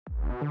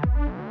Hi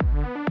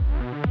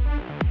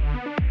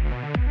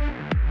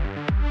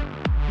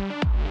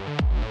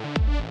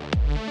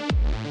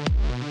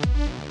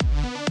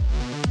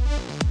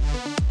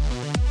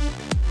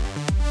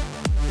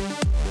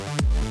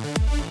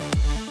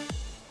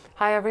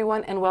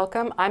everyone and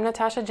welcome. I'm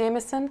Natasha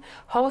Jamieson,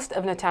 host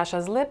of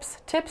Natasha's Lips,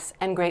 Tips,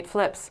 and Great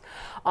Flips.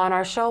 On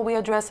our show, we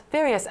address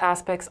various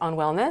aspects on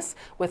wellness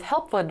with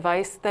helpful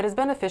advice that is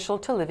beneficial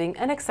to living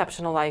an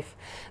exceptional life.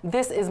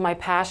 This is my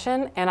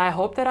passion, and I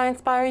hope that I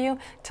inspire you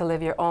to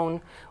live your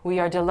own. We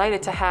are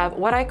delighted to have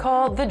what I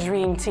call the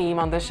dream team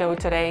on the show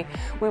today.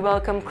 We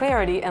welcome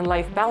clarity and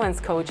life balance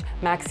coach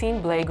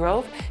Maxine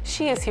Blagrove.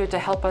 She is here to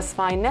help us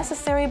find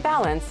necessary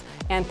balance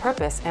and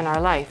purpose in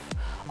our life.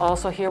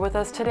 Also here with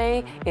us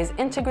today is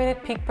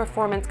Integrated Peak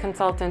Performance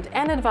Consultant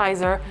and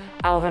Advisor,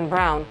 Alvin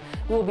Brown.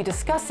 We will be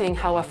discussing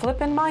how a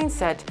flippant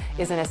mindset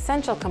is an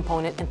essential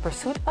component in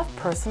pursuit of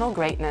personal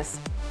greatness.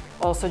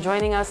 Also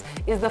joining us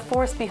is the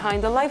force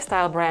behind the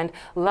lifestyle brand,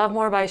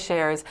 Lovemore by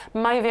Shers,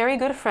 my very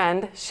good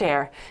friend,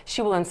 Sher.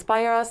 She will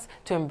inspire us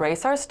to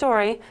embrace our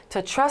story,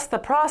 to trust the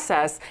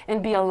process,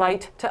 and be a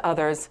light to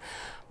others.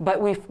 But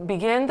we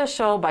begin the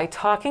show by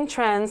talking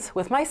trends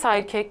with my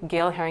sidekick,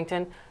 Gayle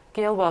Herrington.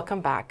 Gayle,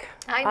 welcome back.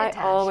 Hi, Natasha.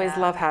 I always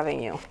love having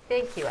you.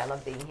 Thank you. I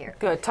love being here.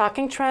 Good.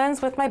 Talking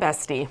trends with my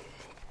bestie.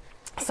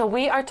 So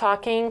we are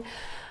talking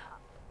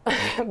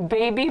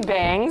baby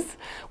bangs,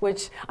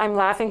 which I'm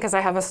laughing because I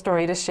have a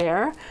story to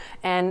share,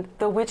 and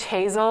the Witch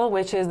Hazel,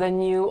 which is the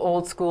new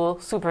old school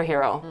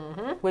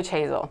superhero. Witch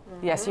Hazel.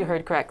 Yes, you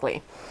heard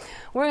correctly.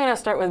 We're going to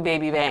start with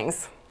baby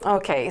bangs.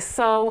 Okay,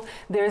 so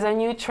there's a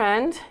new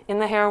trend in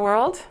the hair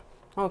world.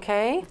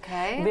 Okay.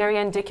 Very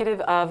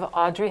indicative of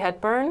Audrey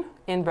Hepburn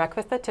in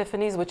Breakfast at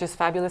Tiffany's, which is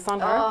fabulous on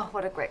her. Oh,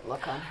 what a great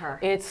look on her.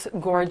 It's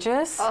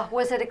gorgeous. Oh,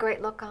 was it a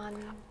great look on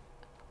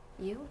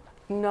you?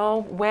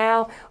 No,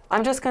 well,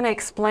 I'm just going to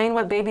explain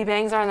what baby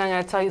bangs are, and then I'm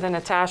going to tell you the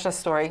Natasha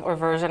story or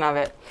version of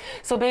it.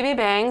 So baby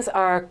bangs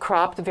are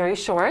cropped very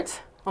short.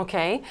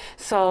 Okay,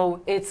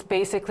 so it's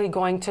basically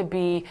going to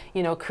be,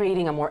 you know,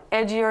 creating a more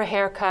edgier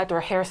haircut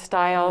or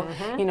hairstyle.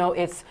 You know,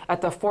 it's at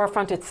the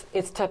forefront.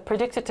 It's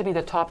predicted to be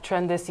the top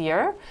trend this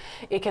year.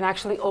 It can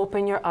actually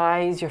open your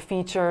eyes, your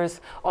features,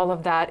 all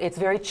of that. It's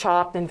very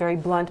chopped and very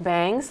blunt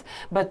bangs,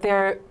 but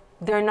they're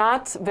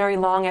not very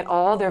long at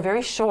all. They're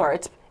very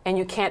short, and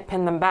you can't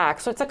pin them back.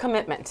 So it's a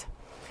commitment.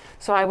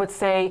 So I would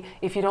say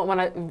if you don't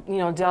want to, you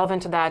know, delve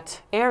into that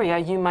area,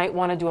 you might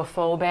want to do a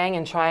faux bang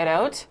and try it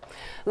out.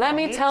 Let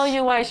me tell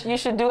you why you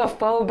should do a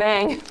faux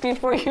bang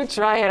before you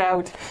try it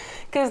out.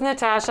 Because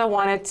Natasha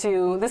wanted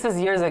to, this is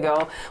years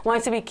ago,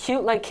 wanted to be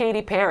cute like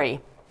Katy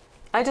Perry.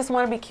 I just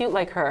want to be cute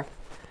like her.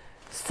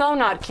 So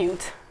not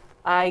cute.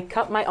 I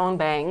cut my own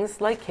bangs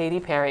like Katy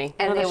Perry.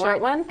 And you know the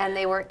short one? And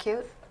they weren't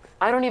cute?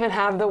 I don't even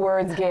have the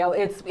words, Gayle.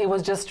 It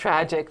was just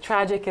tragic.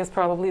 Tragic is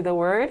probably the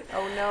word.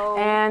 Oh no.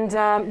 And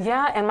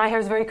yeah, and my hair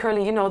is very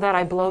curly. You know that.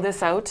 I blow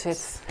this out.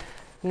 It's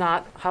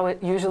not how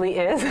it usually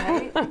is.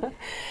 Right.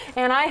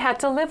 And I had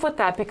to live with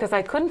that because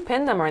I couldn't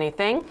pin them or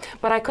anything,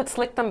 but I could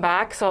slick them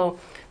back. So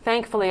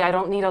thankfully, I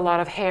don't need a lot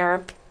of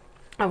hair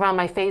around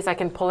my face. I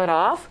can pull it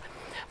off.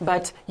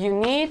 But you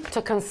need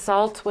to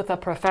consult with a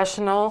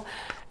professional.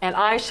 And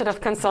I should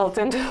have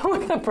consulted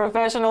with a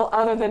professional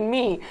other than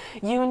me.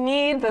 You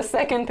need the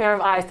second pair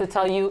of eyes to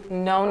tell you,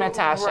 no,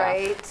 Natasha,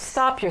 right.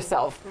 Stop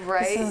yourself.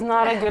 Right. This is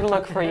not a good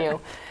look for you.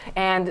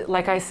 And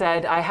like I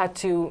said, I had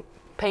to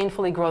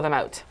painfully grow them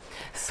out.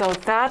 So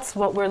that's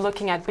what we're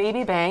looking at,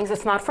 baby bangs.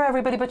 It's not for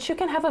everybody, but you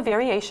can have a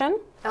variation.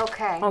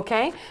 Okay.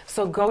 Okay,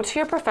 so go to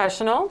your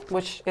professional,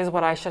 which is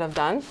what I should have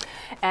done,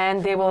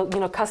 and they will, you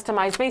know,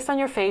 customize based on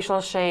your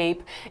facial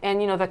shape and,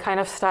 you know, the kind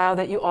of style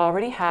that you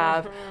already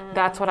have.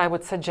 That's what I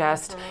would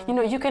suggest. You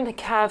know, you can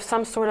have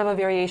some sort of a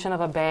variation of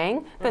a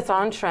bang that's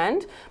on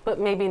trend, but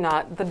maybe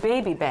not the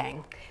baby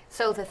bang.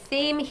 So the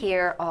theme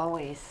here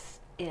always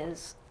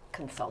is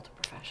consult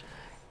a professional.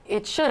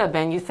 It should have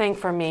been, you think,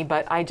 for me,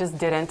 but I just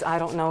didn't. I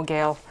don't know,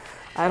 Gayle.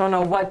 I don't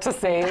know what to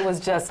say. It was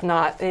just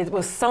not, it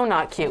was so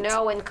not cute.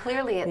 No, and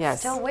clearly it's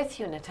still with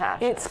you,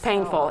 Natasha. It's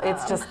painful.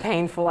 It's just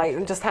painful.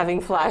 I'm just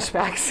having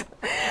flashbacks.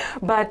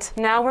 But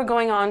now we're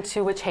going on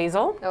to Witch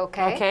Hazel.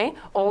 Okay. Okay.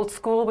 Old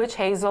school Witch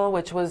Hazel,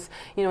 which was,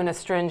 you know, an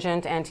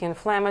astringent,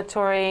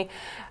 anti-inflammatory.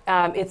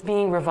 It's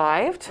being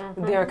revived.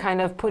 They're kind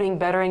of putting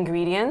better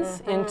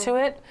ingredients into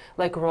it,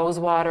 like rose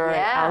water and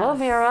aloe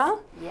vera.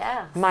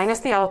 Yes. Minus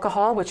the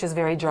alcohol, which is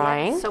very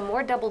drying. Yes, so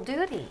more double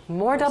duty.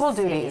 More double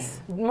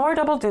duties. More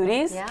double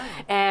duties. Yeah.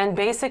 And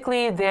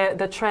basically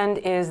the trend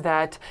is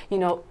that, you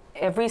know,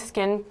 every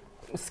skin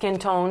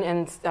tone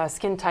and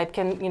skin type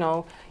can, you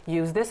know,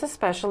 use this,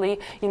 especially,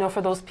 you know,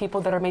 for those people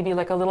that are maybe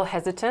like a little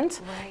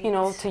hesitant, you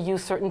know, to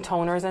use certain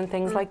toners and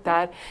things like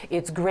that.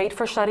 It's great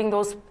for shutting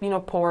those, you know,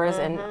 pores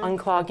and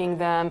unclogging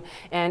them.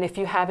 And if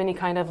you have any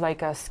kind of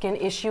like a skin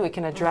issue, it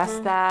can address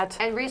that.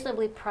 And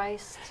reasonably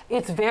priced.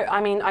 It's very,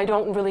 I mean, I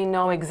don't really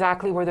know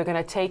exactly where they're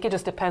going to take it.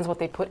 Just depends what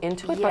they put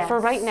into it. But for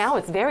right now,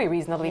 it's very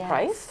reasonably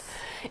priced.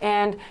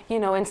 And, you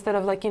know, instead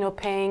of like, you know,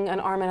 paying an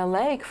arm and a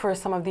leg for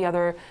some of the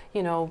other,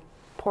 you know,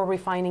 pore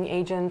refining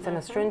agents and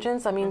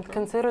astringents. I mean,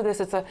 consider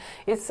this,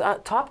 it's a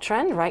top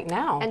trend right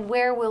now. And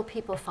where will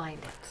people find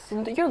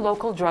it? Your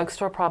local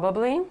drugstore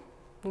probably.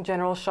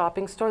 General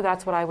shopping store,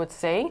 that's what I would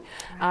say.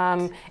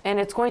 Right. And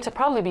it's going to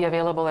probably be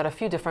available at a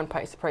few different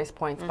price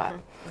points, but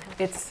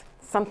it's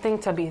something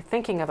to be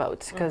thinking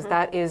about because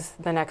that is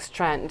the next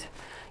trend.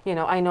 You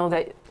know, I know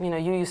that, you know,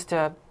 you used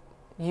to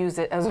use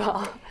it as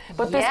well,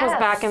 but this was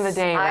back in the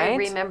day, right? I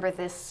remember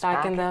this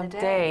back in the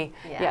day.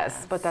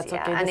 Yes, but that's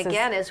okay. And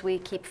again, as we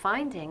keep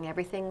finding,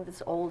 everything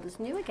that's old is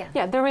new again.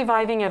 Yeah, they're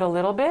reviving it a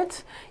little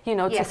bit, you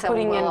know, to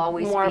putting in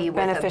more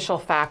beneficial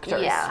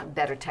factors. Yeah,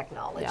 better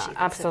technology. Yeah,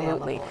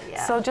 absolutely.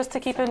 Yeah. So just to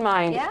keep in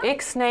mind,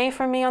 ixnay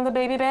for me on the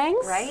baby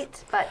bangs.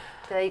 Right, but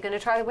are you going to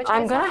try which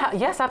I'm going to,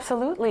 yes,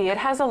 absolutely. It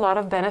has a lot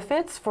of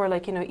benefits for,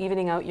 like, you know,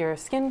 evening out your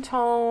skin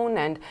tone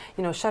and,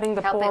 you know, shutting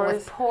the pores. Helping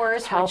with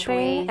pores,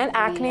 and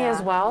acne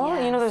as well.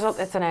 Yes. You know,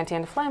 it's an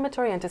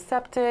anti-inflammatory,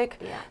 antiseptic.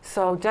 Yeah.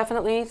 So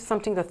definitely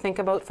something to think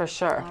about for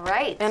sure. All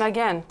right. And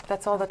again,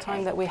 that's all the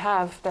time that we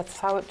have. That's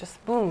how it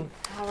just, boom,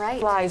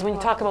 flies. When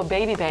you talk about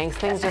baby bangs,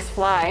 things just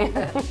fly.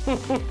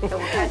 So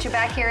we'll catch you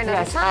back here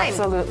another time. Yes,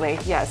 absolutely.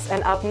 Yes.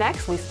 And up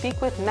next, we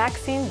speak with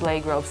Maxine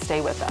Blagrove.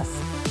 Stay with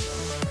us.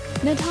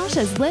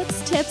 Natasha's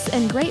Lips, Tips,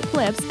 and Great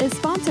Flips is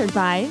sponsored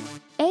by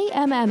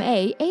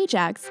AMMA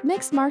Ajax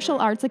Mixed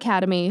Martial Arts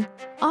Academy,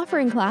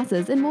 offering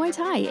classes in Muay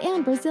Thai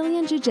and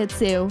Brazilian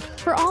Jiu-Jitsu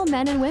for all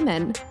men and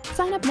women.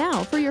 Sign up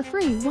now for your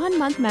free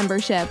 1-month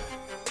membership.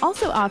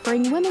 Also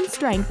offering Women's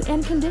Strength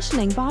and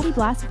Conditioning Body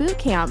Blast Boot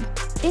Camp.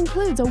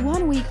 Includes a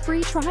 1-week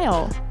free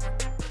trial.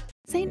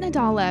 St.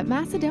 Nadala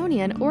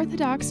Macedonian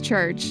Orthodox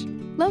Church,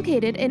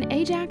 located in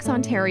Ajax,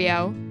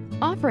 Ontario.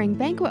 Offering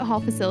banquet hall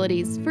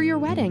facilities for your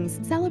weddings,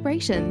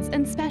 celebrations,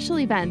 and special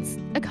events,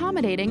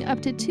 accommodating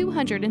up to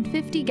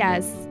 250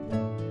 guests.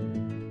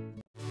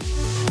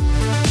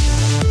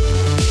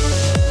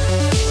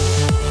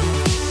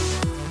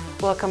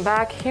 Welcome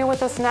back. Here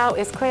with us now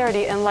is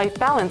Clarity and Life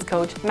Balance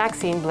Coach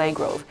Maxine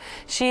Blagrove.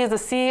 She is the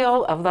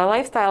CEO of the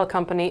lifestyle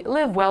company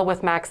Live Well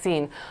with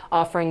Maxine,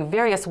 offering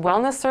various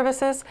wellness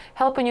services,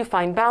 helping you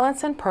find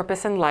balance and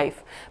purpose in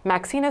life.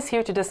 Maxine is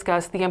here to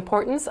discuss the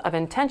importance of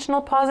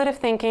intentional positive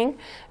thinking,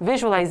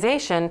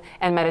 visualization,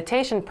 and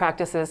meditation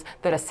practices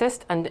that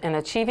assist in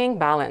achieving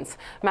balance.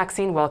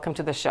 Maxine, welcome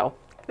to the show.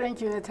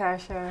 Thank you,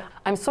 Natasha.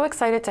 I'm so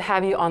excited to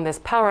have you on this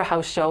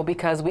powerhouse show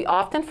because we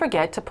often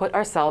forget to put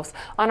ourselves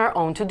on our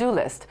own to-do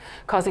list,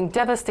 causing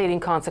devastating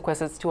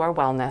consequences to our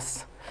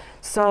wellness.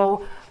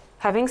 So,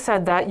 having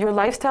said that, your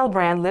lifestyle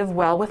brand, Live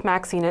Well with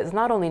Maxine, is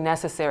not only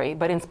necessary,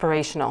 but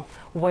inspirational.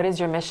 What is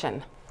your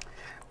mission?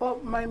 Well,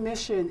 my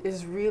mission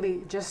is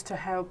really just to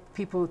help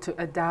people to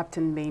adapt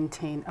and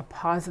maintain a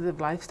positive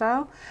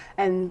lifestyle.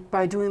 And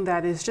by doing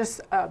that is just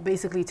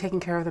basically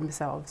taking care of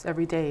themselves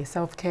every day,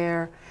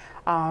 self-care,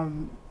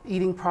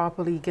 eating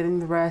properly, getting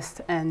the rest,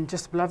 and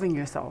just loving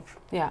yourself.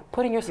 Yeah,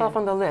 putting yourself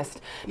on the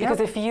list. Because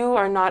if you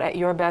are not at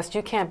your best,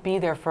 you can't be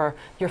there for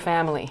your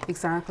family.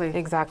 Exactly.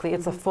 Exactly.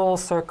 It's a full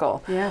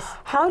circle. Yes.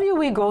 How do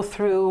we go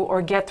through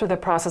or get through the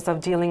process of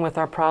dealing with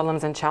our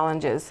problems and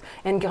challenges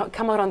and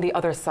come out on the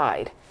other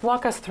side?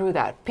 Walk us through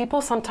that.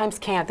 People sometimes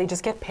can't. They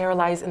just get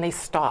paralyzed and they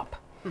stop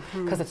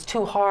because it's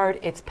too hard,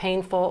 it's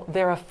painful,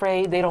 they're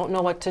afraid, they don't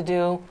know what to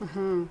do.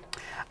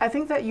 I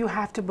think that you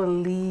have to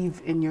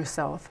believe in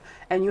yourself,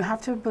 and you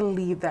have to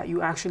believe that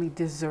you actually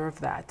deserve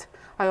that.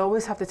 I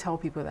always have to tell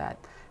people that.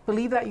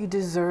 Believe that you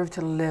deserve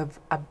to live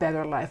a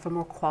better life, a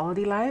more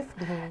quality life,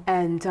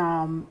 and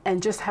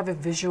just have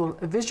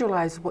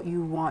visualize what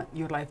you want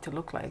your life to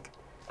look like.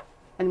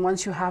 And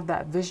once you have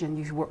that vision,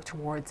 you work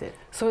towards it.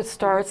 So it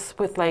starts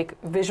with like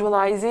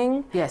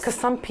visualizing? Yes. Because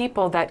some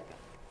people that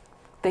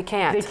they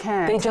can't. They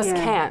can't. They just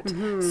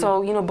can't.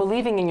 So, you know,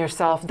 believing in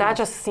yourself, that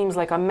just seems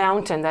like a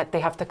mountain that they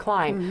have to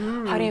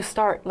climb. How do you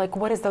start? Like,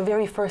 what is the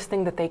very first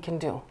thing that they can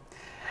do?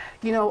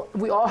 You know,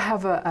 we all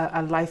have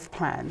a life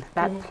plan.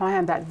 That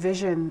plan, that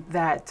vision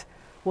that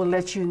will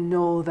let you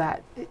know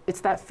that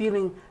it's that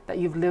feeling that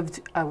you've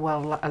lived a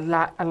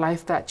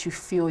life that you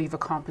feel you've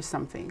accomplished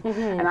something.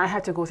 And I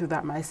had to go through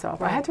that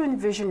myself. I had to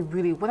envision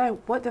really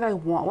what did I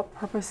want? What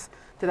purpose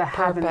did I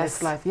have in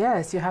this life?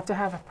 Yes, you have to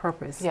have a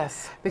purpose.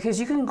 Yes. Because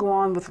you can go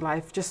on with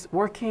life just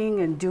working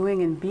and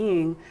doing and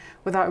being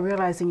without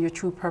realizing your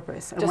true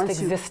purpose. And Just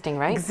once existing,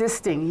 right?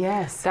 Existing,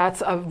 yes.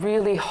 That's a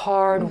really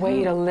hard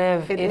way to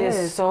live. It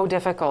is so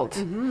difficult.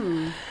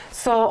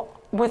 So,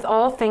 with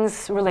all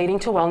things relating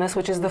to wellness,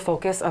 which is the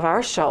focus of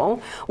our show,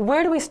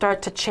 where do we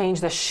start to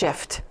change the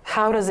shift?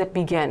 How does it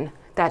begin?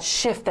 That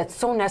shift that's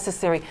so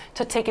necessary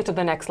to take it to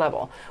the next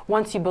level.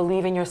 Once you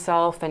believe in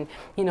yourself and,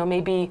 you know,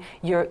 maybe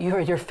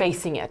you're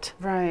facing it.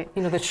 Right.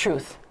 You know, the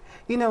truth.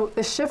 You know,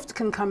 the shift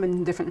can come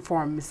in different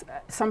forms.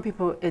 Some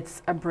people,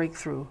 it's a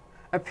breakthrough,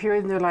 a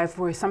period in their life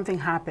where something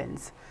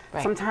happens.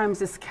 Right.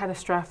 Sometimes it's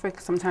catastrophic,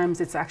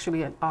 sometimes it's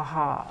actually an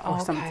aha or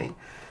something.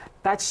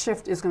 That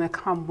shift is going to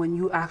come when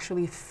you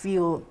actually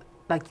feel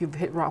like you've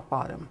hit rock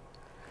bottom,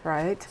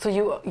 right? So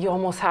you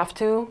almost have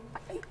to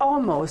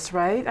Almost,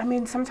 right? I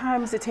mean,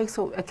 sometimes it takes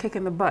a kick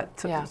in the butt,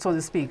 so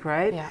to speak,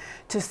 right? Yeah.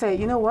 To say,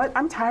 you know what,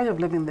 I'm tired of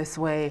living this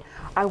way.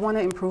 I want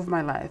to improve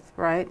my life,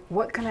 right?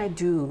 What can I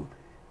do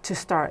to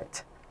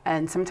start?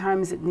 And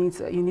sometimes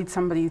you need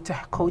somebody to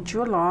coach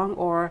you along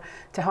or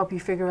to help you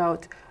figure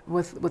out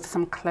with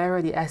some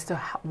clarity as to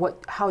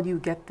how do you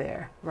get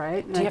there,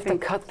 right? And do you have to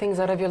cut things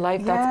out of your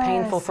life that's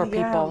painful for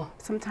people?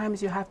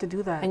 Sometimes you have to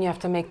do that. And you have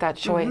to make that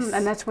choice.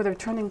 And that's where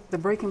the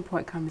breaking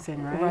point comes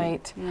in, right?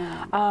 Right.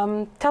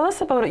 Yeah. Tell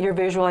us about your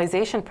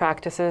visualization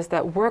practices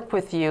that work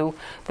with you,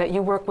 that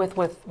you work with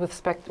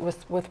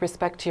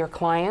respect to your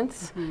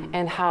clients,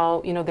 and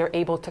how they're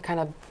able to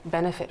kind of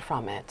benefit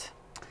from it.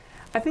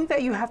 I think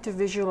that you have to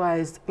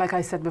visualize, like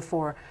I said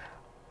before,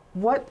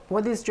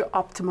 what is your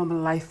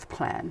optimum life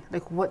plan?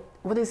 Like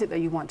what is it that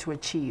you want to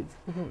achieve,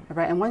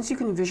 right? And once you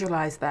can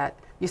visualize that,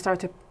 you start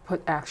to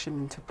put action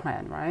into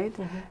plan, right?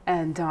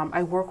 And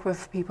I work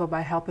with people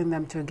by helping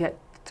them to get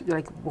to,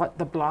 like, what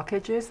the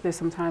blockage is. There's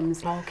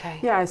sometimes,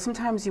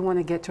 sometimes you want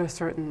to get to a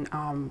certain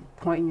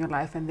point in your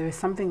life, and there's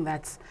something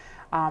that's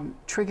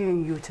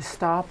triggering you to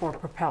stop or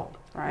propel,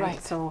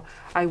 right? So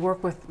I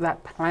work with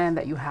that plan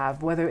that you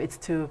have, whether it's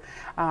to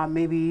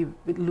maybe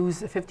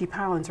lose 50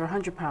 pounds or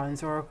 100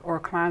 pounds or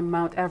climb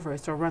Mount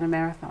Everest or run a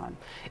marathon.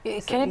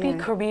 Can it be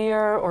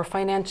career or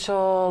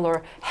financial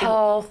or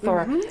health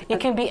or it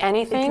can be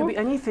anything? It can be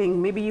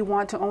anything. Maybe you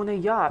want to own a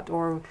yacht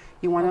or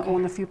you want to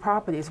own a few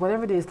properties.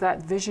 Whatever it is,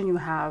 that vision you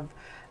have,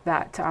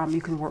 that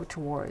you can work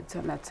towards,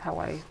 and that's how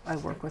I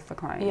work with the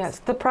clients. Yes,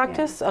 the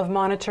practice of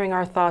monitoring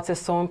our thoughts is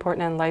so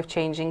important and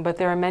life-changing, but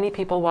there are many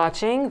people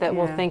watching that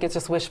will think it's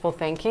just wishful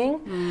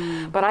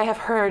thinking. But I have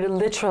heard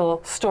literal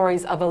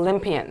stories of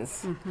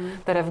Olympians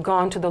that have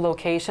gone to the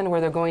location where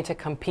they're going to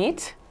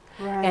compete,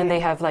 and they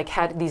have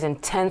had these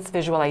intense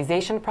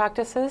visualization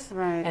practices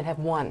and have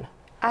won.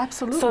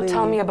 Absolutely. So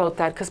tell me about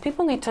that, because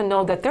people need to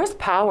know that there's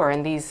power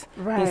in these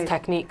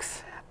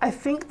techniques. I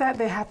think that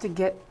they have to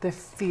get the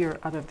fear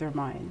out of their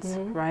minds,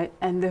 right?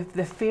 And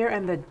the fear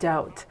and the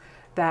doubt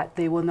that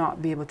they will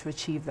not be able to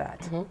achieve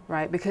that,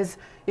 right? Because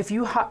if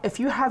you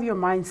have your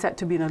mind set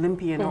to be an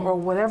Olympian or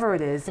whatever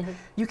it is,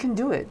 you can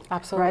do it,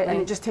 right? And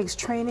it just takes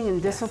training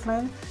and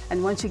discipline.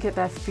 And once you get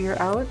that fear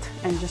out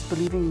and just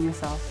believing in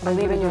yourself.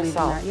 Believe in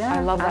yourself. Yeah,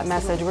 I love that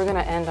message. We're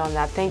going to end on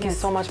that. Thank you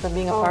so much for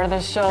being a part of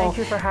the show. Thank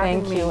you for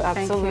having me. Thank you,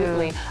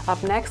 absolutely. Thank you.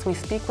 Up next, we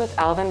speak with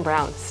Alvin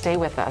Brown. Stay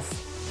with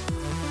us.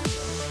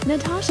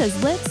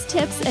 Natasha's Lips,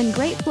 Tips, and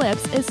Great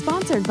Flips is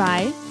sponsored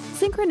by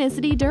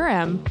Synchronicity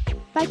Durham.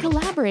 By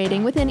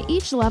collaborating within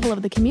each level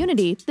of the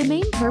community, the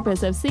main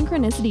purpose of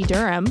Synchronicity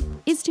Durham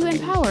is to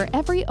empower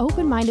every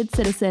open-minded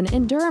citizen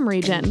in Durham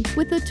region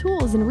with the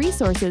tools and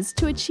resources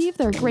to achieve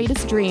their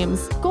greatest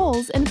dreams,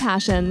 goals, and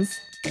passions.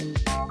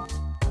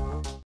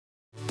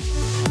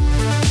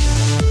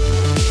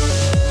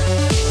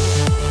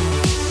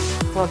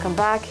 Welcome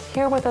back.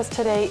 Here with us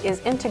today is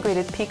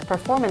Integrated Peak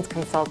Performance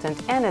Consultant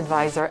and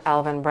Advisor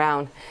Alvin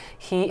Brown.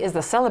 He is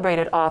the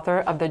celebrated author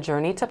of The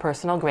Journey to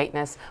Personal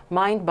Greatness,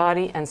 Mind,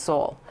 Body, and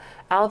Soul.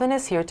 Alvin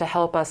is here to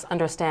help us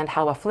understand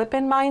how a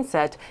flip-in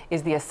mindset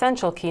is the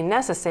essential key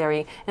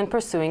necessary in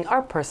pursuing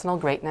our personal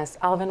greatness.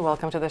 Alvin,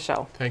 welcome to the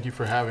show. Thank you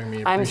for having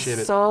me. Appreciate it.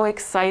 I'm so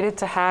excited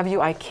to have you.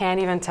 I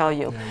can't even tell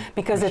you,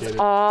 because it's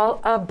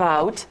all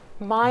about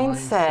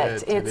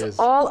mindset. It's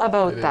all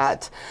about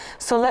that.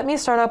 So let me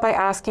start out by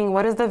asking,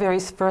 what is the very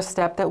first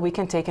step that we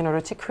can take in order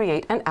to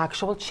create an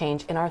actual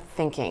change in our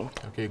thinking?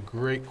 Okay,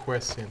 great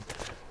question.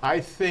 I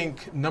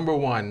think number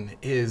one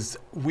is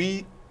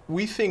we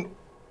think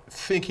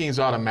thinking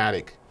is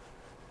automatic,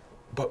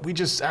 but we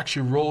just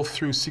actually roll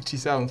through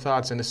 60,000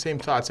 thoughts and the same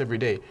thoughts every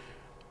day.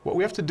 What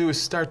we have to do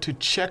is start to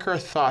check our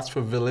thoughts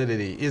for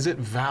validity. Is it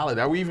valid?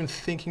 Are we even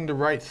thinking the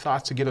right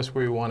thoughts to get us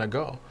where we want to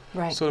go?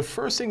 Right. So the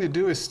first thing to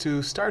do is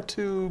to start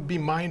to be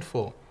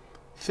mindful.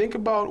 Think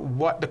about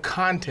what the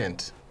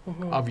content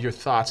of your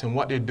thoughts and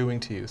what they're doing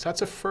to you. So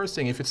that's the first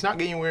thing. If it's not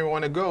getting where you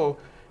want to go,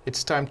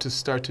 it's time to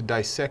start to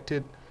dissect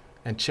it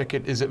and check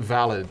it. Is it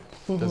valid?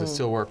 Does it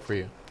still work for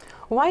you?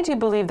 Why do you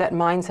believe that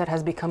mindset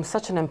has become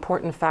such an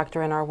important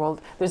factor in our world?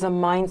 There's a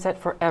mindset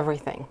for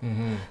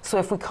everything. So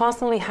if we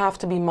constantly have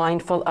to be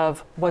mindful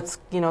of what's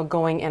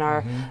going in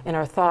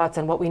our thoughts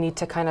and what we need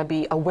to kind of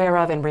be aware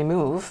of and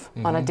remove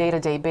on a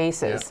day-to-day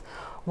basis,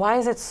 why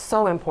is it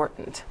so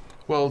important?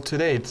 Well,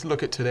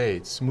 look at today.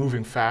 It's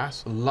moving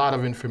fast, a lot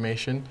of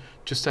information.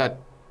 Just that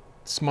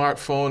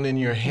smartphone in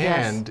your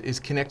hand is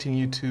connecting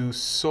you to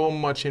so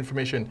much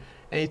information.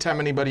 Anytime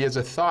anybody has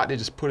a thought, they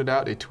just put it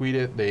out, they tweet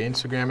it, they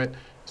Instagram it.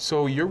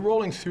 So you're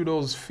rolling through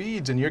those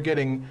feeds and you're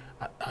getting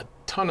a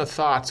ton of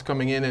thoughts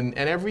coming in, and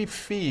every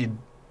feed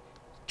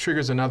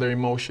triggers another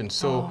emotion.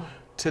 So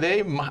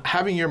today,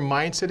 having your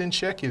mindset in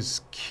check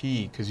is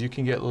key, because you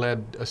can get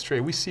led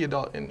astray. We see it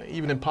all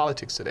even in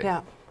politics today.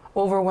 Yeah.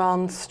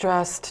 overwhelmed,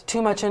 stressed,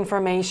 too much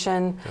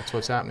information. That's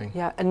what's happening.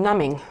 Yeah, a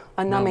numbing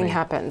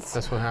happens.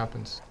 That's what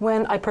happens.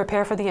 When I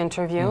prepare for the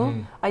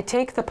interview, I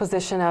take the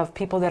position of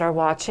people that are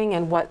watching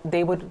and what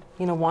they would,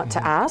 want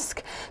to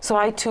ask. So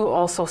I too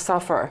also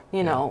suffer,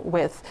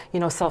 with,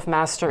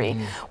 self-mastery.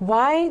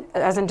 Why,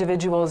 as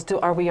individuals,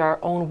 are we our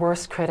own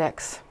worst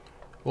critics?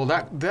 Well,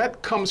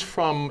 that comes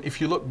from, if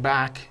you look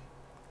back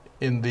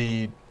in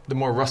the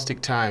more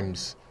rustic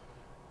times,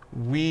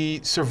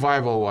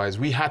 survival-wise,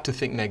 we had to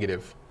think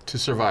negative to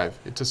survive.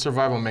 It's a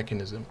survival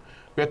mechanism.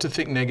 We had to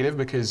think negative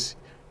because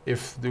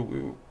if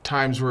the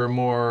times were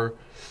more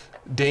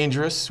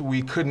dangerous,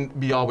 we couldn't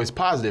be always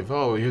positive.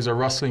 Oh, here's a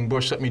rustling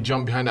bush, let me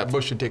jump behind that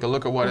bush and take a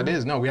look at what it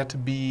is. No, we had to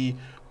be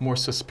more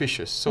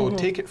suspicious. So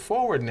take it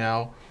forward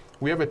now,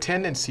 we have a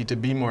tendency to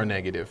be more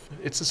negative.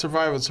 It's a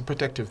survival, it's a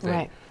protective thing.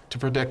 Right. To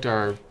protect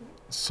our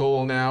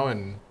soul now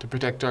and to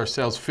protect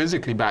ourselves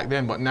physically back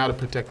then, but now to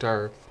protect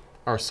our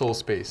soul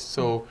space.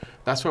 So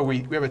that's why we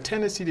have a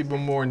tendency to be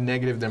more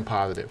negative than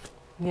positive.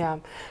 Yeah.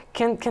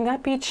 Can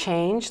that be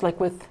changed? Like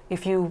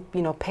if you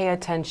pay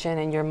attention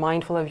and you're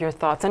mindful of your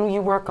thoughts and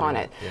you work on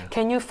it,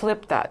 can you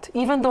flip that?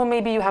 Even though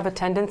maybe you have a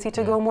tendency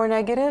to go more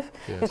negative,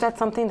 is that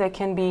something that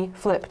can be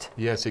flipped?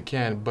 Yes, it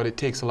can, but it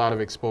takes a lot of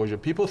exposure.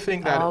 People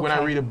think that when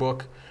I read a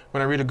book,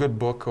 when I read a good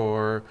book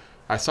or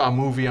I saw a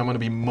movie, I'm going to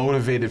be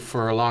motivated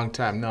for a long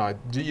time. No,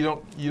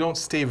 you don't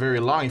stay very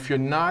long if you're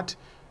not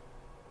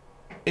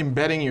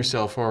embedding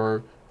yourself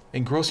or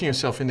engrossing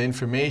yourself in the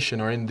information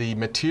or in the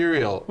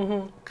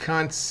material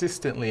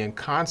consistently and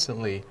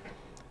constantly,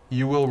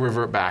 you will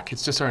revert back.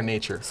 It's just our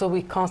nature. So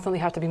we constantly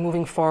have to be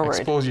moving forward.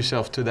 Expose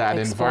yourself to that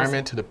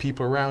environment, to the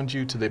people around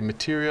you, to the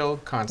material,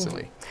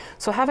 constantly.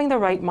 So having the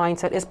right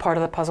mindset is part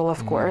of the puzzle,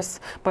 of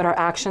course, but our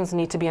actions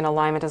need to be in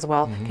alignment as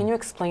well. Can you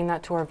explain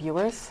that to our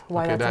viewers,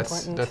 why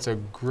that's important? That's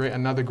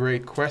another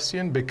great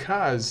question,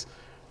 because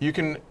you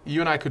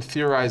and I could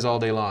theorize all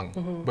day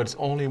long, but it's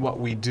only what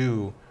we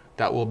do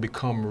that will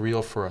become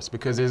real for us.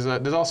 Because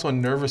there's also a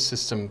nervous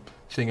system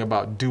thing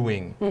about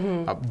doing.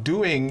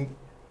 Doing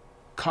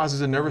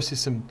causes the nervous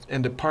system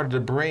and the part of the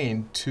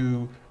brain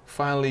to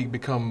finally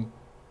become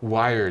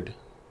wired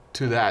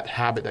to that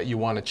habit that you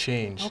want to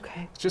change.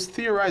 Okay. Just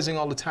theorizing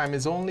all the time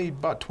is only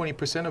about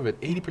 20% of it.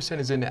 80%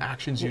 is in the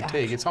actions you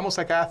take. It's almost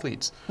like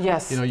athletes.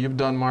 Yes. You've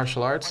done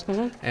martial arts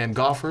and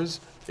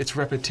golfers. It's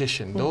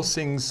repetition. Those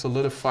things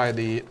solidify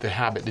the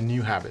habit, the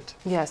new habit.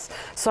 Yes.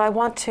 So I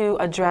want to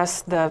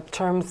address the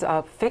terms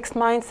of fixed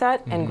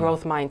mindset and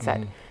growth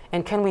mindset.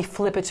 And can we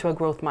flip it to a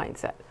growth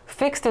mindset?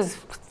 Fixed is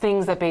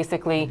things that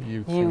basically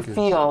you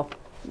feel,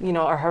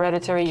 are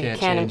hereditary, you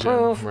can't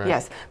improve. Right.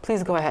 Yes.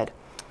 Please go ahead.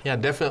 Yeah,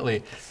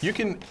 definitely.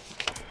 The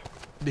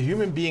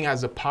human being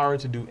has the power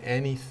to do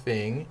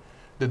anything.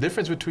 The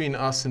difference between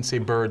us and, say,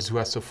 birds who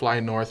has to fly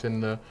north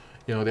in the,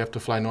 they have to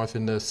fly north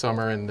in the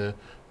summer and they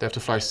have to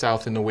fly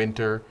south in the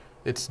winter.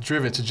 It's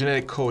driven. It's a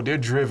genetic code. They're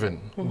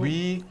driven.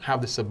 We have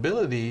this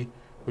ability,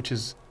 which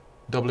is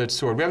double-edged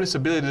sword. We have this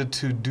ability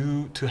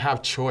to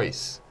have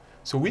choice.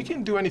 So we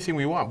can do anything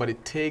we want, but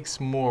it takes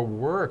more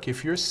work.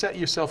 If you're set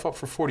yourself up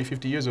for 40,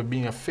 50 years of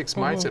being a fixed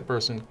mindset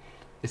person,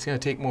 it's going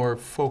to take more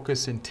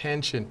focus,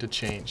 intention to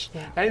change.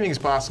 Yeah. Anything's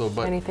possible,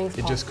 but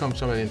it just comes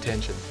from an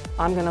intention.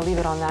 I'm going to leave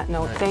it on that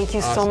note. Right. Thank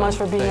you so much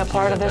for being a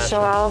part of this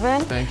show,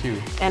 Alvin. Thank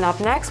you. And up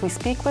next, we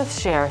speak with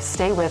Sher.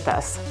 Stay with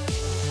us.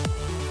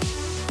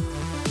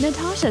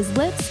 Natasha's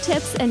Lips,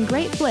 Tips, and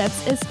Great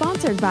Flips is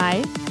sponsored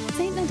by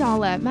St.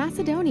 Nadala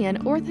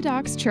Macedonian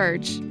Orthodox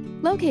Church,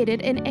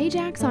 located in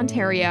Ajax,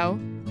 Ontario,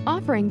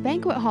 offering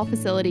banquet hall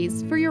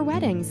facilities for your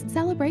weddings,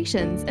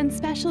 celebrations, and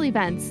special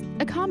events,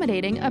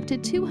 accommodating up to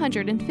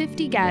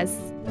 250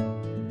 guests.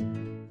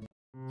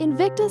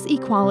 Invictus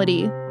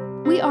Equality.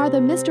 We are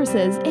the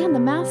mistresses and the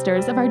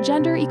masters of our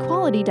gender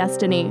equality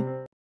destiny.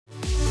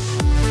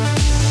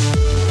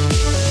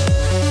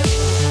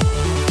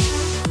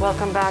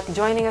 Welcome back.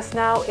 Joining us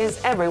now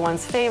is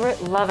everyone's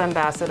favorite love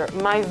ambassador,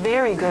 my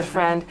very good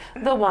friend,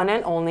 the one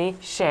and only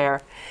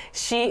Sher.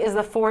 She is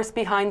the force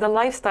behind the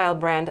lifestyle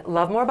brand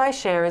Lovemore by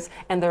Shers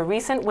and the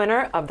recent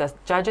winner of the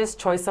Judges'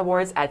 Choice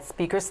Awards at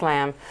Speaker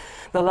Slam.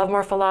 The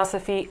Lovemore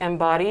philosophy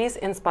embodies,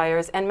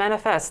 inspires, and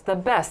manifests the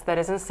best that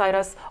is inside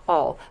us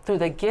all through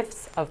the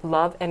gifts of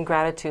love and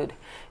gratitude.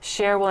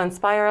 Sher will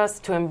inspire us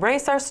to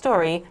embrace our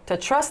story, to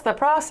trust the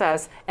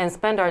process, and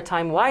spend our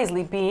time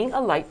wisely being a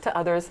light to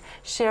others.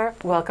 Sher,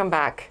 welcome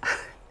back.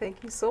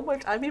 Thank you so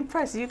much. I'm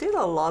impressed. You did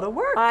a lot of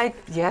work.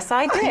 Yes,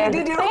 I did. You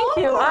did your Thank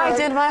you. homework. I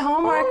did my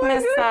homework,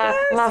 Miss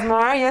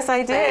Lovemore. Yes, I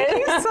did.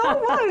 Thank you so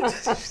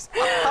much.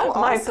 How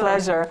My awesome.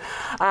 pleasure.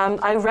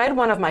 I read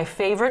one of my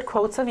favorite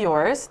quotes of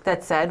yours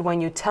that said,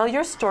 "When you tell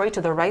your story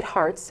to the right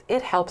hearts,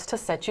 it helps to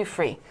set you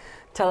free."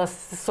 Tell us,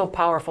 it's so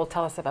powerful.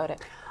 Tell us about it.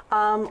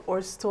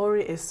 Our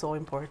story is so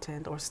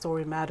important. Our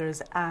story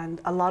matters. And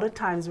a lot of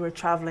times we're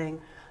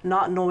traveling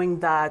not knowing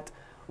that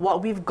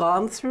what we've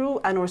gone through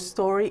and our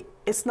story,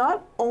 it's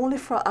not only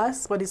for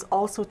us, but it's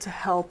also to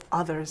help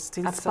others, to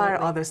inspire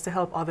Absolutely. others, to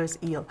help others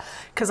heal.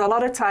 Because a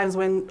lot of times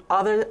when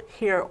others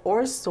hear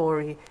our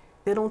story,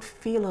 they don't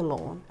feel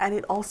alone. And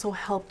it also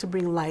helps to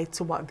bring light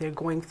to what they're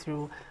going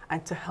through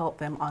and to help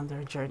them on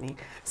their journey.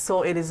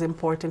 So it is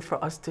important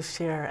for us to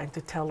share and to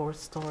tell our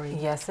story.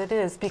 Yes, it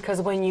is, because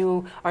when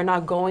you are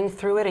not going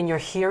through it and you're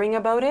hearing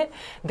about it,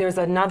 there's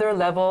another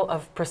level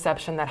of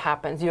perception that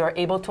happens. You are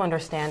able to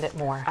understand it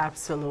more.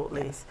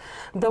 Absolutely. Yes.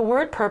 The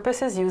word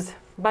purpose is used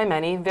by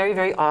many very,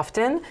 very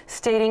often,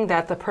 stating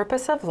that the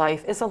purpose of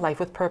life is a life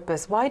with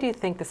purpose. Why do you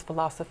think this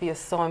philosophy is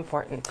so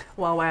important?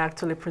 Wow, I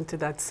actually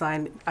printed that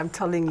sign. I'm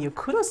telling you,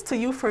 kudos to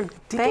you for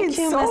digging Thank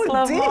you, so Miss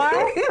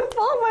Lovemore. deep.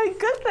 Oh my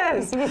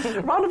goodness.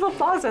 Round of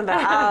applause on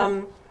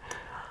that.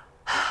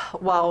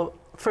 Wow,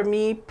 for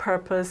me,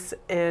 purpose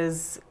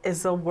is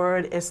a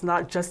word. It's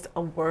not just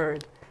a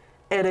word.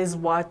 It is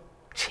what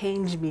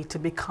changed me to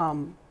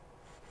become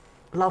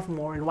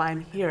Lovemore and why I'm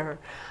here.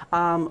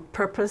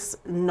 Purpose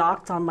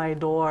knocked on my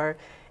door.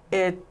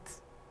 It's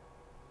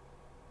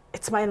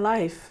my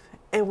life.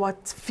 It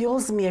what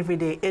fuels me every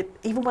day.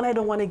 Even when I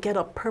don't want to get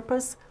up,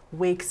 purpose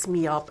wakes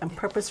me up. And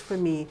purpose for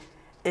me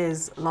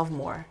is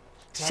Lovemore.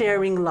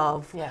 Sharing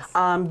love. Yes.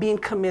 Being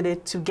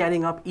committed to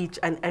getting up each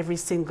and every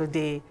single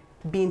day.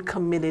 Being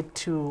committed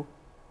to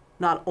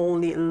not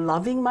only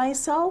loving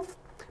myself,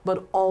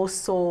 but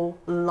also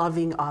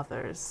loving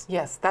others.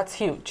 Yes, that's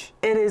huge.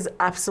 It is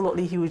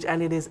absolutely huge,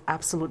 and it is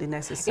absolutely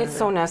necessary. It's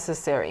so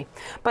necessary.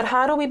 But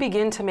how do we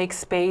begin to make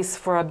space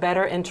for a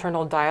better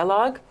internal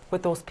dialogue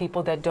with those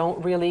people that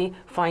don't really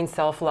find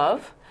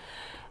self-love?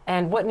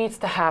 And what needs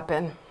to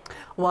happen?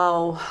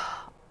 Well,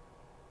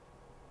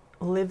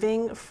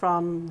 living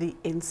from the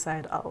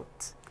inside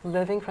out.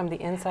 Living from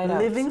the inside out.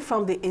 Living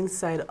from the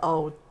inside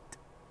out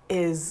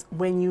is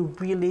when you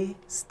really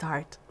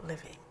start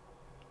living.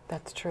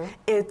 That's true.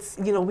 It's,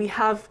 we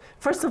have,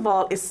 first of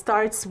all, it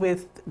starts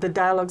with, the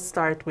dialogue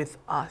starts with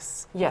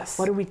us. Yes.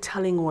 What are we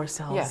telling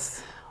ourselves?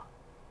 Yes.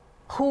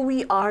 Who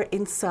we are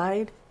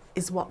inside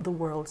is what the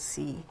world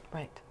sees.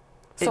 Right.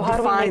 So how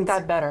do we make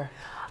that better?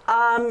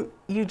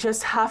 You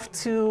just have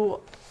to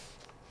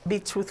be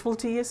truthful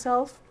to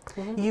yourself.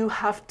 Mm-hmm. You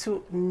have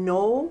to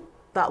know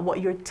that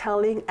what you're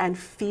telling and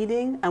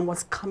feeding and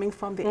what's coming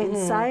from the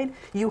inside,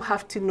 you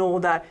have to know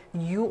that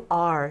you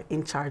are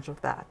in charge of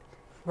that.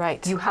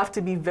 Right. You have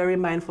to be very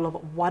mindful of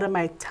what am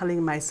I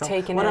telling myself?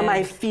 Taking what in. am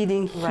I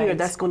feeding here Right.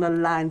 that's going to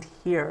land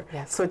here?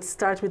 Yes. So it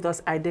starts with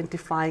us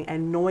identifying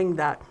and knowing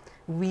that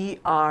we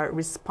are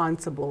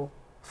responsible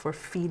for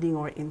feeding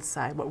our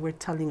inside, what we're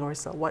telling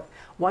ourselves,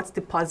 what's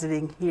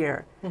depositing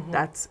here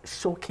that's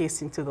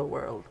showcasing to the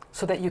world.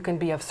 So that you can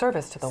be of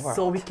service to the world.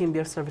 So we can be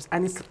of service.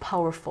 And it's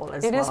powerful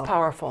as well. It is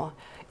powerful.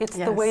 It's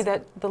the way Yes.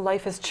 that the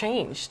life has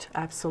changed.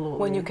 Absolutely.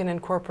 When you can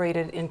incorporate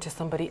it into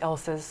somebody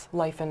else's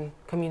life and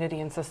community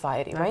and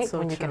society, right? so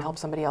When you can true. help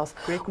somebody else.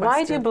 Great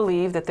Why do you question.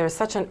 believe that there's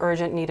such an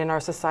urgent need in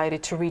our society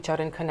to reach out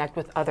and connect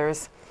with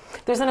others?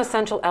 There's an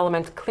essential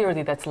element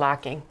clearly that's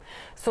lacking.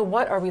 So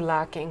what are we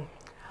lacking?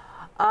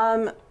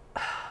 And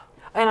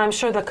I'm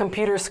sure the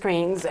computer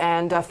screens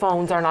and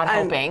phones are not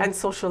helping. And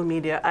social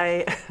media.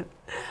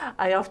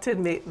 I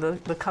often make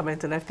the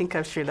comment, and I think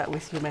I've shared that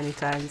with you many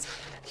times.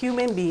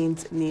 Human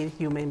beings need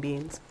human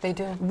beings. They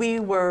do. We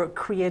were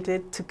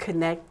created to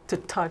connect, to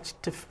touch,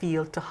 to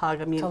feel, to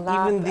hug. I mean, To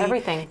laugh,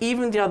 everything.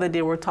 Even the other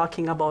day, we're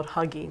talking about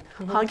hugging.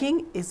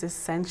 Hugging is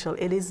essential.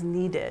 It is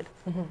needed.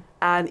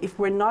 And if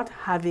we're not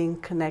having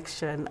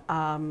connection,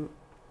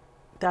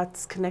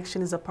 that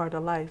connection is a part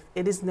of life.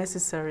 It is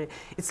necessary.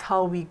 It's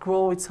how we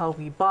grow, it's how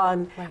we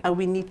bond, Right. and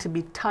we need to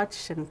be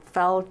touched and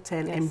felt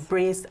and Yes.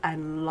 embraced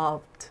and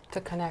loved. To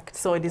connect.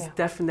 So it is Yeah.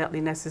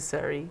 definitely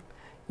necessary.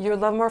 Your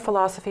Lovemore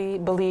philosophy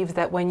believes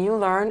that when you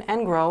learn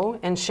and grow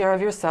and share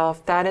of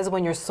yourself, that is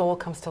when your soul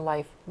comes to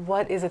life.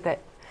 What is it that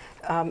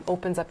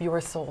opens up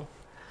your soul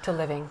to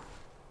living?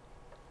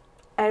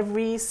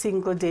 Every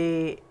single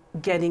day,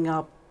 getting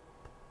up,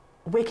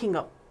 waking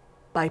up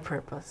by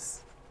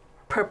purpose.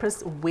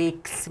 Purpose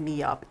wakes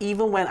me up.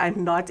 Even when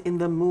I'm not in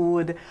the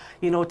mood,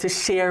 to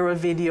share a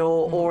video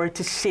or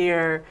to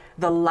share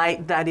the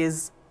light that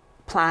is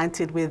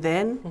planted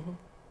within,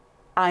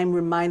 I'm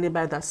reminded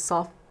by that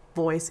soft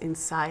voice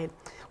inside.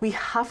 We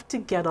have to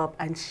get up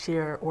and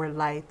share our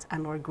light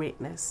and our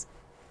greatness.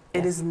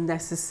 It is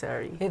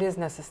necessary. It is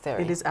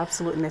necessary. It is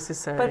absolutely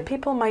necessary. But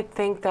people might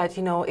think that,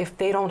 if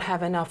they don't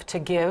have enough to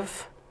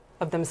give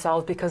of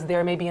themselves because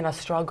they're maybe in a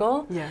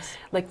struggle, Yes.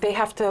 like they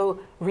have to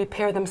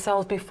repair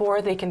themselves before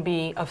they can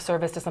be of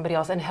service to somebody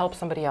else and help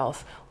somebody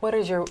else. What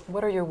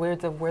are your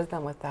words of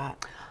wisdom with that?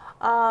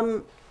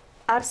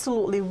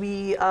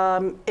 Absolutely.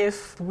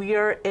 If we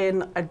are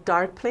in a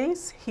dark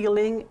place,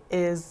 healing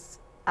is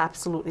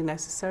absolutely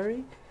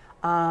necessary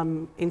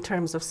in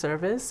terms of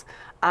service.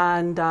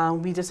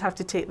 And we just have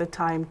to take the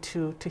time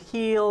to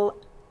heal,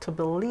 to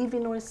believe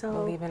in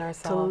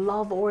ourselves, to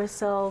love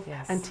ourselves,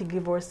 Yes. and to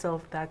give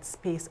ourselves that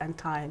space and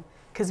time.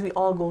 Because we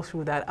all go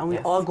through that, and we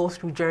Yes. all go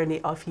through journey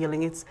of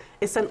healing.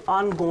 It's an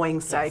ongoing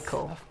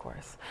cycle. Yes, of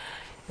course.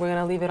 We're going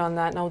to leave it on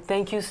that note.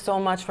 Thank you so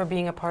much for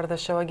being a part of the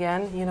show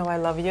again. You know I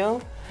love you.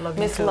 Love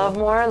you Miss too.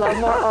 Lovemore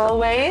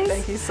always.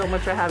 Thank you so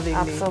much for having me.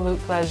 Absolute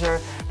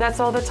pleasure. That's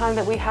all the time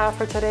that we have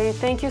for today.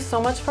 Thank you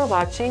so much for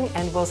watching,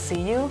 and we'll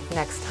see you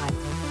next time.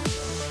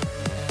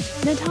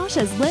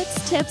 Natasha's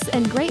Lips, Tips,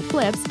 and Great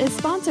Flips is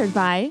sponsored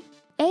by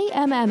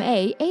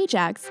AMMA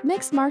Ajax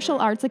Mixed Martial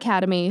Arts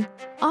Academy,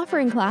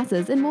 offering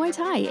classes in Muay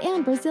Thai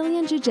and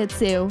Brazilian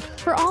Jiu-Jitsu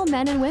for all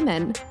men and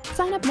women.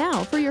 Sign up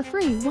now for your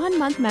free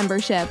 1-month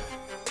membership.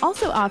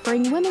 Also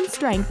offering Women's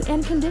Strength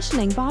and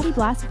Conditioning Body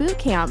Blast Boot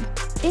Camp.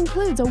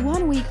 Includes a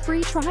 1-week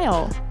free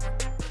trial.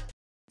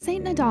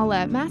 St.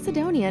 Nadala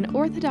Macedonian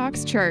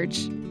Orthodox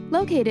Church,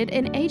 located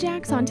in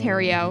Ajax,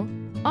 Ontario,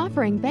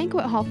 offering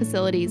banquet hall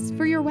facilities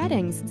for your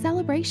weddings,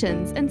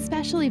 celebrations, and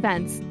special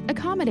events,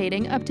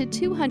 accommodating up to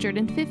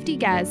 250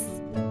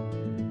 guests.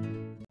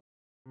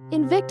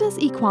 Invictus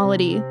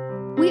Equality.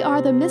 We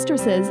are the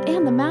mistresses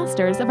and the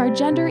masters of our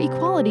gender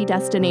equality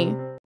destiny.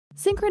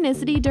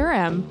 Synchronicity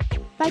Durham.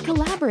 By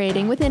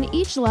collaborating within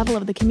each level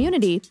of the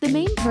community, the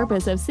main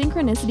purpose of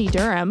Synchronicity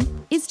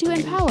Durham is to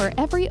empower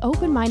every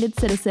open-minded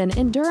citizen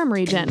in Durham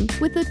region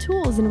with the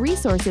tools and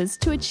resources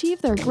to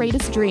achieve their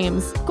greatest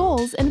dreams,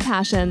 goals, and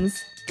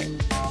passions.